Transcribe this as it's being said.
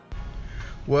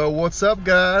Well, what's up,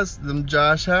 guys? I'm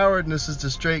Josh Howard, and this is the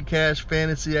Straight Cash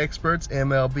Fantasy Experts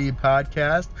MLB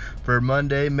podcast for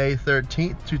Monday, May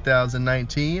 13th,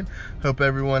 2019. Hope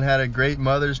everyone had a great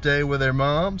Mother's Day with their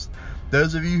moms.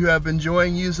 Those of you who have been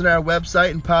enjoying using our website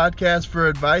and podcast for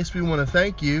advice, we want to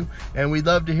thank you, and we'd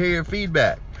love to hear your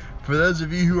feedback. For those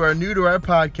of you who are new to our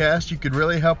podcast, you could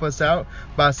really help us out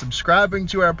by subscribing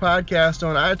to our podcast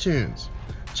on iTunes.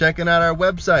 Checking out our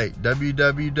website,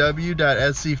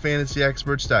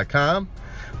 www.scfantasyexperts.com.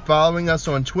 Following us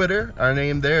on Twitter, our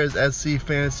name there is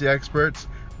scfantasyexperts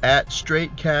at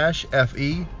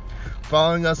straightcashfe.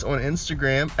 Following us on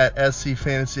Instagram at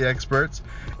scfantasyexperts.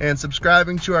 And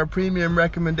subscribing to our premium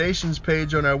recommendations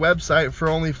page on our website for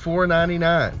only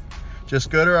 $4.99. Just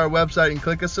go to our website and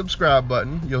click a subscribe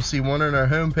button. You'll see one on our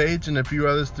homepage and a few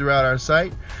others throughout our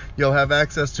site. You'll have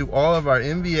access to all of our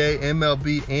NBA,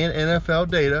 MLB, and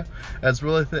NFL data, as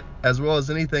well as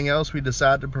anything else we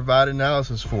decide to provide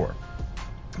analysis for.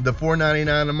 The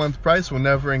 $4.99 a month price will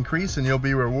never increase, and you'll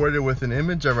be rewarded with an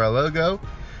image of our logo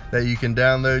that you can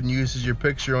download and use as your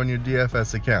picture on your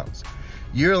DFS accounts.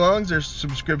 Year-long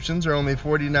subscriptions are only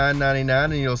 $49.99,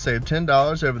 and you'll save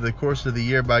 $10 over the course of the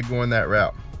year by going that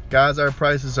route. Guys, our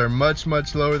prices are much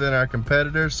lower than our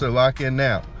competitors, so lock in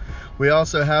now. We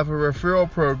also have a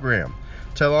referral program.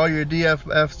 Tell all your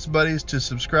DFS buddies to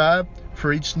subscribe.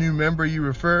 For each new member you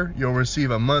refer, you'll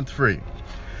receive a month free.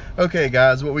 Okay,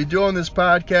 guys, what we do on this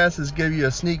podcast is give you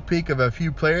a sneak peek of a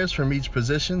few players from each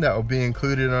position that will be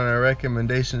included on our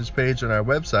recommendations page on our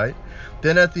website.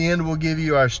 Then at the end, we'll give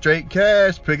you our straight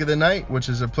cash pick of the night, which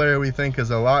is a player we think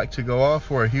is a lock to go off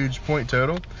for a huge point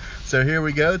total. So here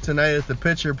we go. Tonight at the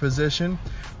pitcher position,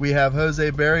 we have Jose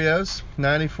Berrios,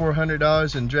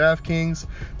 $9,400 in DraftKings,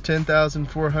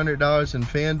 $10,400 in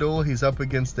FanDuel. He's up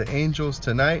against the Angels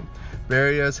tonight.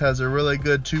 Berrios has a really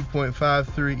good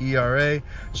 2.53 ERA,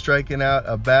 striking out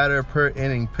a batter per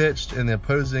inning pitched, and the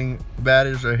opposing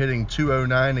batters are hitting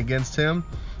 .209 against him.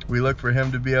 We look for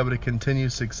him to be able to continue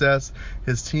success.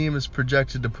 His team is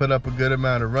projected to put up a good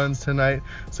amount of runs tonight,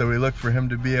 so we look for him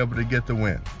to be able to get the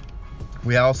win.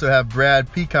 We also have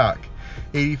Brad Peacock,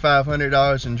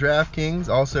 $8,500 in DraftKings,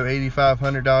 also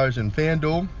 $8,500 in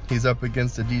FanDuel. He's up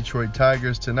against the Detroit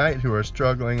Tigers tonight, who are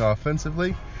struggling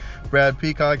offensively. Brad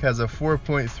Peacock has a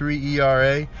 4.3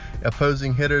 ERA.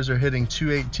 Opposing hitters are hitting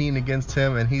 .218 against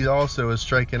him, and he also is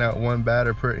striking out one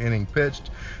batter per inning pitched.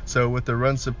 So with the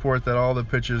run support that all the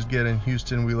pitchers get in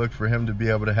Houston, we look for him to be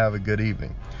able to have a good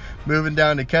evening. Moving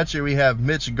down to catcher, we have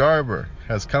Mitch Garver.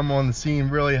 Has come on the scene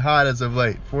really hot as of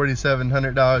late.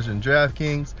 $4,700 in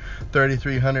DraftKings,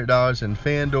 $3,300 in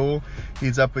FanDuel.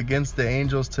 He's up against the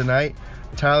Angels tonight.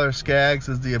 Tyler Skaggs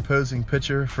is the opposing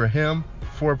pitcher for him.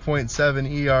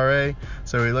 4.7 ERA,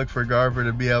 so we look for Garver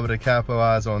to be able to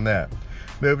capitalize on that.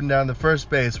 Moving down to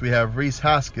first base, we have Rhys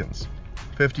Hoskins,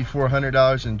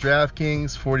 $5,400 in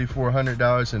DraftKings,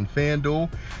 $4,400 in FanDuel.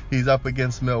 He's up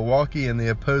against Milwaukee, and the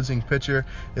opposing pitcher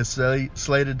is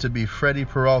slated to be Freddie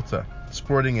Peralta,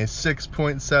 sporting a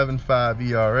 6.75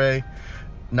 ERA,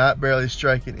 not barely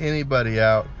striking anybody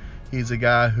out. He's a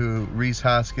guy who Rhys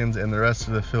Hoskins and the rest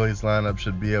of the Phillies lineup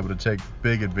should be able to take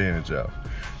big advantage of.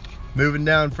 Moving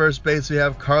down first base, we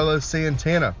have Carlos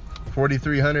Santana,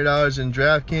 $4,300 in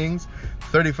DraftKings,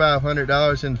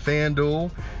 $3,500 in FanDuel.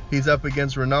 He's up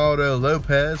against Ronaldo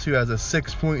Lopez, who has a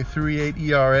 6.38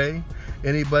 ERA.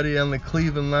 Anybody on the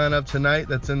Cleveland lineup tonight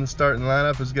that's in the starting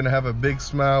lineup is going to have a big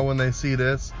smile when they see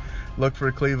this. Look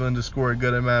for Cleveland to score a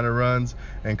good amount of runs,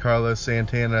 and Carlos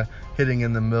Santana hitting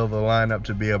in the middle of the lineup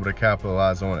to be able to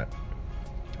capitalize on it.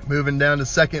 Moving down to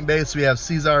second base, we have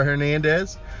Cesar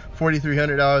Hernandez,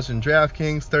 $4,300 in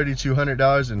DraftKings,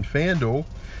 $3,200 in FanDuel.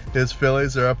 His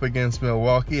Phillies are up against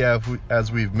Milwaukee,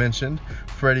 as we've mentioned.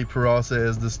 Freddie Peralta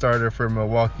is the starter for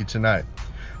Milwaukee tonight.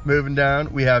 Moving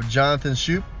down, we have Jonathan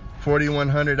Schoop,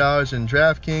 $4,100 in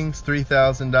DraftKings,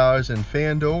 $3,000 in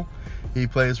FanDuel. He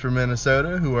plays for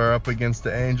Minnesota, who are up against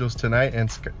the Angels tonight, and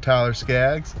Tyler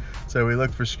Skaggs. So we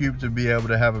look for Schoop to be able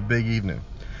to have a big evening.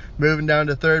 Moving down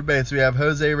to third base, we have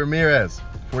Jose Ramirez,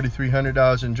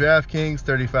 $4,300 in DraftKings,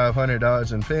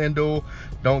 $3,500 in FanDuel.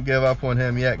 Don't give up on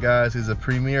him yet, guys. He's a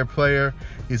premier player.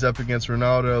 He's up against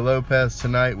Ronaldo Lopez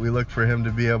tonight. We look for him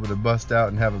to be able to bust out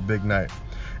and have a big night.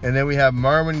 And then we have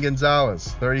Marwin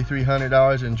Gonzalez,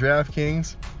 $3,300 in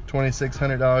DraftKings,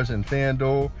 $2,600 in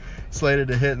FanDuel. Slated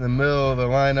to hit in the middle of the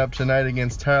lineup tonight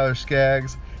against Tyler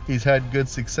Skaggs. He's had good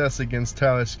success against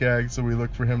Tyler Skaggs, so we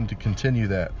look for him to continue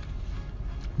that.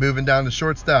 Moving down to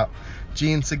shortstop,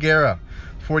 Gene Segura,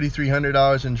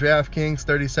 $4,300 in DraftKings,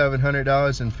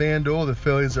 $3,700 in FanDuel. The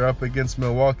Phillies are up against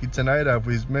Milwaukee tonight, as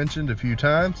we've mentioned a few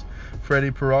times.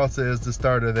 Freddie Peralta is the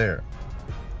starter there.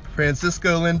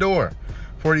 Francisco Lindor,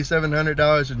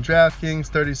 $4,700 in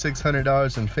DraftKings,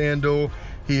 $3,600 in FanDuel.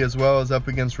 He as well is up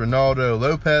against Ronaldo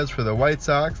Lopez for the White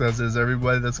Sox, as is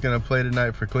everybody that's going to play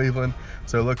tonight for Cleveland.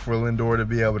 So look for Lindor to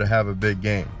be able to have a big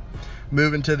game.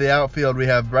 Moving to the outfield, we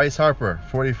have Bryce Harper,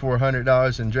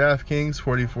 $4,400 in DraftKings,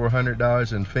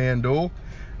 $4,400 in FanDuel.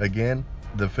 Again,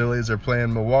 the Phillies are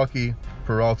playing Milwaukee.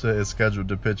 Peralta is scheduled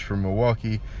to pitch for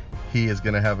Milwaukee. He is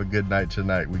going to have a good night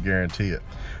tonight, we guarantee it.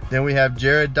 Then we have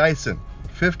Jared Dyson,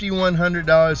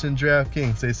 $5,100 in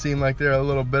DraftKings. They seem like they're a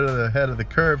little bit ahead of the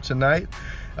curve tonight.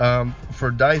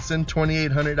 For Dyson,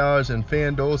 $2,800 in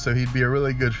FanDuel, so he'd be a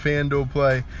really good FanDuel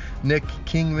play. Nick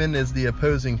Kingman is the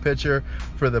opposing pitcher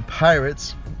for the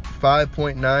Pirates.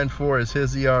 5.94 is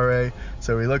his ERA,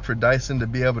 so we look for Dyson to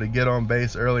be able to get on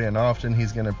base early and often.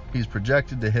 He's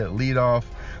projected to hit leadoff,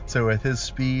 so with his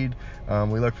speed,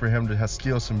 we look for him to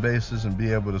steal some bases and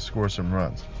be able to score some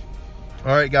runs.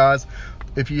 All right, guys,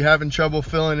 if you're having trouble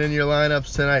filling in your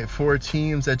lineups tonight, 4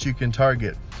 teams that you can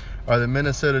target are the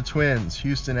Minnesota Twins,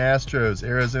 Houston Astros,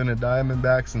 Arizona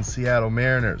Diamondbacks, and Seattle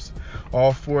Mariners.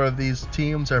 All 4 of these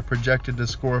teams are projected to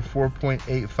score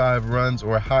 4.85 runs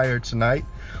or higher tonight.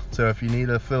 So if you need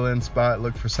a fill-in spot,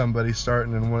 look for somebody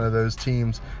starting in one of those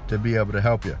teams to be able to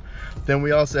help you. Then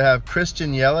we also have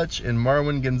Christian Yelich and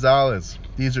Marwin Gonzalez.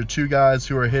 These are 2 guys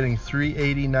who are hitting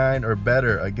 .389 or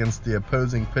better against the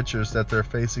opposing pitchers that they're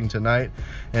facing tonight,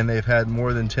 and they've had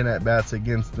more than 10 at-bats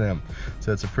against them.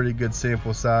 So it's a pretty good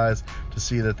sample size to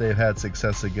see that they've had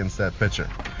success against that pitcher.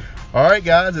 All right,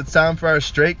 guys, it's time for our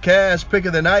straight cash pick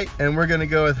of the night, and we're going to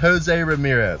go with Jose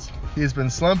Ramirez. He's been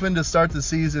slumping to start the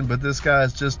season, but this guy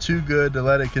is just too good to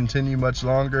let it continue much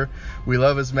longer. We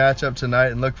love his matchup tonight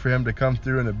and look for him to come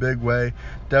through in a big way.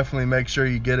 Definitely make sure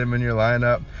you get him in your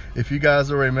lineup. If you guys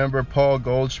will remember, Paul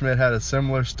Goldschmidt had a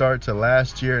similar start to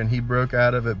last year, and he broke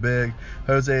out of it big.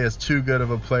 Jose is too good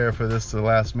of a player for this to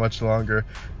last much longer.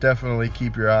 Definitely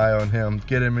keep your eye on him.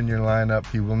 Get him in your lineup.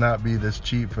 He will not be this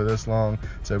cheap for this long,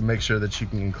 so make sure that you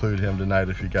can include him tonight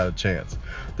if you got a chance.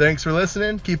 Thanks for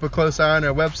listening. Keep a close eye on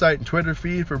our website and Twitter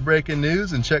feed for breaking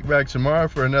news, and check back tomorrow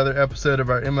for another episode of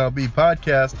our MLB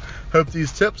podcast. Hope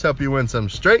these tips help you win some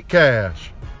straight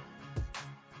cash.